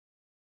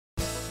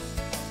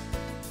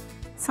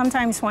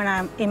Sometimes when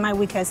I'm in my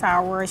weakest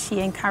hour,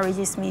 she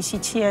encourages me, she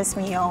cheers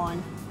me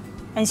on,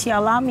 and she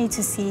allowed me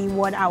to see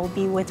what I will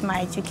be with my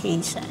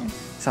education.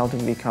 It's helped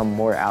me become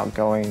more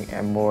outgoing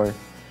and more,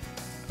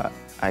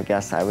 I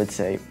guess I would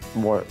say,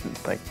 more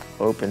like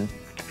open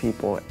to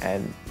people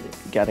and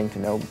getting to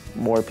know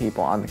more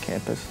people on the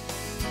campus.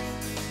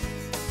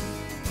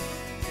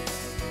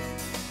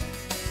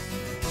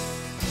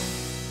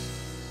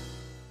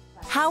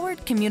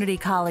 Howard Community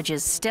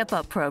College's Step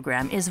Up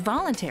program is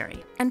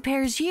voluntary and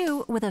pairs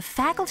you with a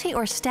faculty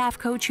or staff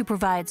coach who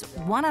provides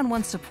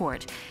one-on-one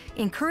support,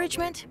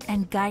 encouragement,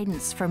 and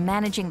guidance for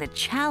managing the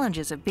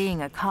challenges of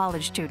being a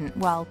college student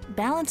while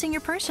balancing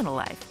your personal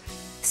life.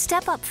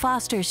 Step Up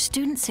fosters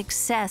student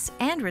success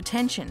and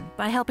retention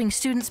by helping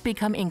students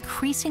become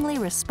increasingly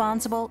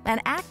responsible and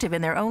active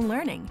in their own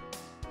learning.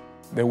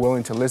 They're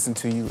willing to listen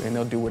to you, and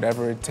they'll do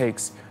whatever it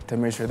takes to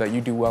make sure that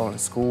you do well in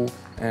school,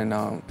 and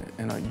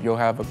you'll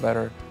have a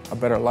better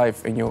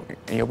life, and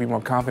you'll be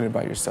more confident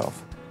about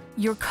yourself.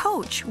 Your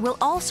coach will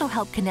also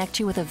help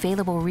connect you with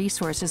available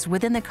resources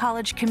within the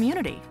college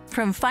community,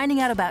 from finding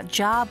out about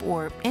job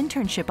or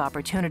internship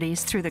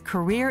opportunities through the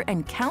Career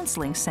and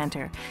Counseling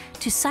Center,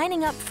 to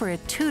signing up for a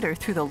tutor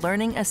through the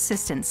Learning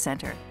Assistance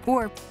Center,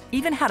 or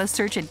even how to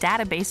search a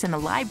database in the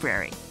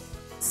library.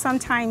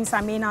 Sometimes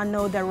I may not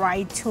know the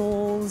right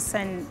tools,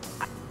 and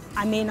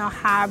I may not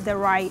have the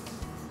right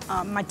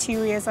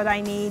materials that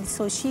I need,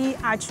 so she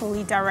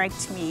actually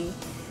directs me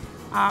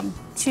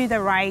to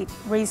the right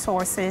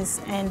resources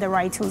and the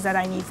right tools that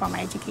I need for my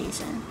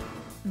education.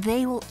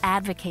 They will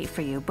advocate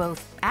for you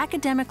both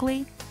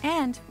academically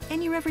and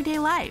in your everyday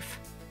life.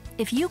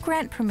 If you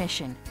grant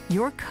permission,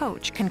 your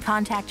coach can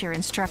contact your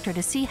instructor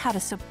to see how to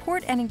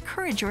support and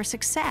encourage your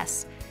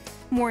success.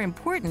 More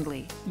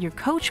importantly, your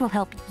coach will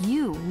help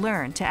you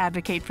learn to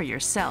advocate for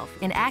yourself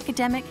in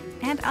academic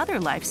and other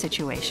life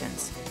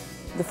situations.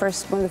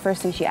 One of the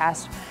first things she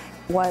asked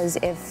was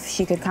if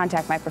she could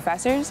contact my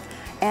professors,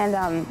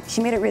 and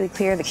she made it really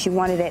clear that she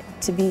wanted it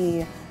to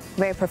be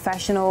very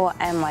professional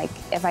and like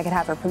if I could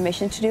have her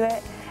permission to do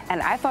it. And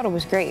I thought it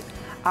was great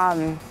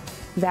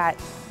that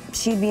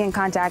she'd be in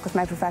contact with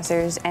my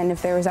professors, and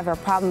if there was ever a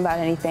problem about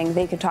anything,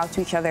 they could talk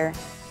to each other.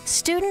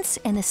 Students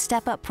in the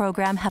Step Up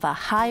program have a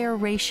higher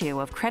ratio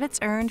of credits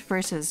earned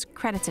versus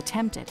credits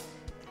attempted.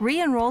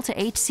 Re-enroll to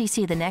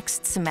HCC the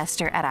next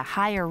semester at a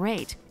higher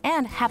rate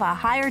and have a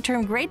higher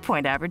term grade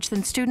point average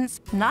than students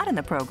not in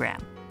the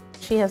program.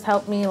 She has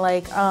helped me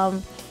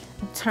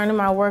turn in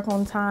my work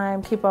on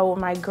time, keep up with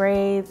my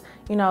grades,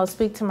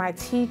 speak to my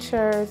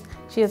teachers.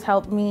 She has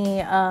helped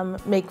me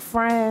make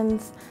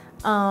friends.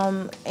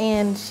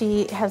 And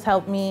she has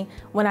helped me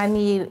when I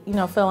need,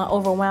 feeling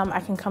overwhelmed,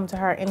 I can come to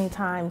her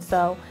anytime.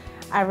 So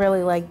I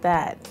really like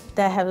that.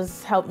 That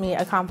has helped me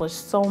accomplish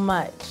so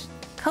much.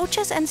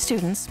 Coaches and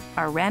students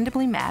are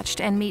randomly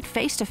matched and meet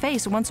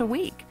face-to-face once a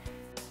week.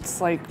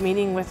 It's like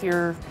meeting with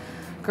your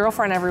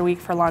girlfriend every week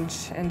for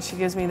lunch, and she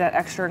gives me that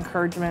extra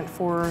encouragement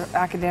for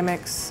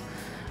academics,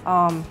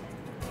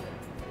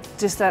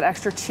 just that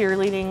extra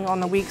cheerleading on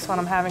the weeks when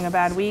I'm having a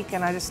bad week,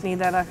 and I just need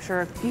that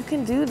extra, you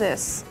can do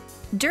this.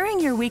 During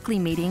your weekly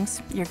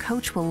meetings, your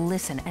coach will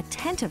listen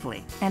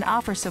attentively and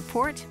offer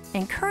support,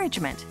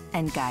 encouragement,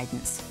 and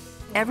guidance.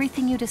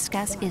 Everything you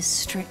discuss is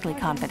strictly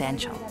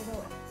confidential.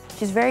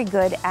 She's very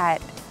good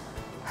at,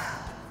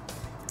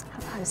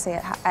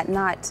 at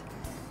not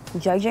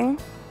judging.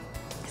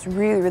 She's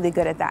really, really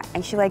good at that.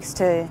 And she likes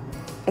to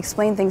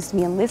explain things to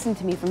me and listen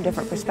to me from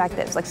different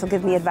perspectives. Like she'll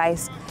give me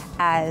advice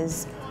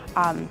as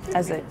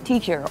a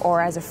teacher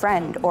or as a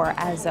friend or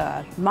as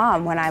a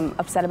mom when I'm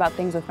upset about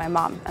things with my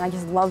mom. And I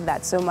just love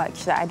that so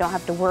much that I don't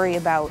have to worry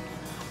about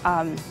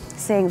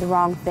saying the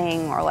wrong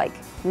thing or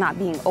not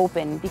being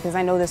open, because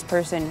I know this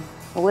person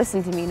will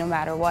listen to me no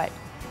matter what,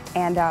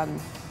 and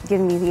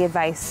giving me the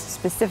advice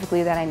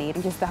specifically that I need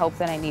and just the help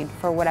that I need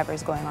for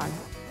whatever's going on.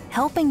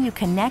 Helping you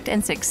connect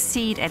and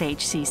succeed at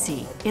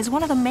HCC is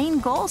one of the main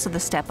goals of the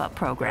Step Up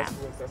program.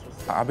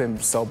 I've been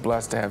so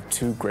blessed to have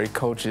two great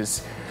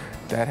coaches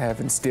that have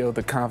instilled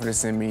the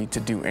confidence in me to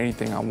do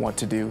anything I want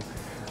to do,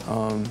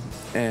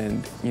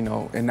 and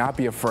not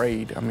be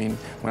afraid. I mean,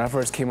 when I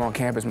first came on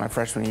campus my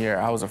freshman year,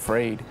 I was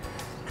afraid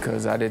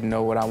because I didn't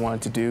know what I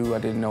wanted to do. I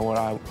didn't know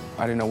what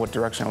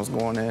direction I was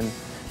going in.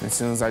 And as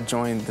soon as I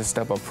joined the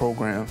Step Up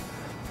program,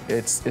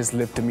 it's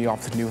lifted me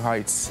off to new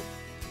heights.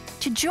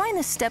 To join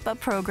the Step Up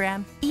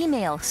program,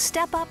 email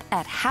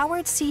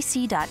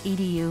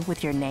stepup@howardcc.edu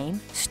with your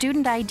name,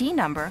 student ID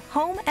number,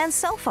 home, and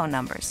cell phone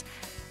numbers.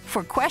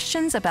 For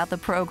questions about the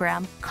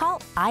program, call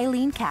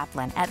Eileen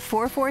Kaplan at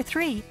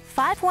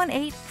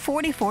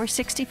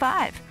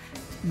 443-518-4465.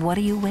 What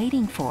are you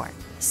waiting for?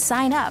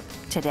 Sign up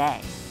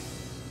today.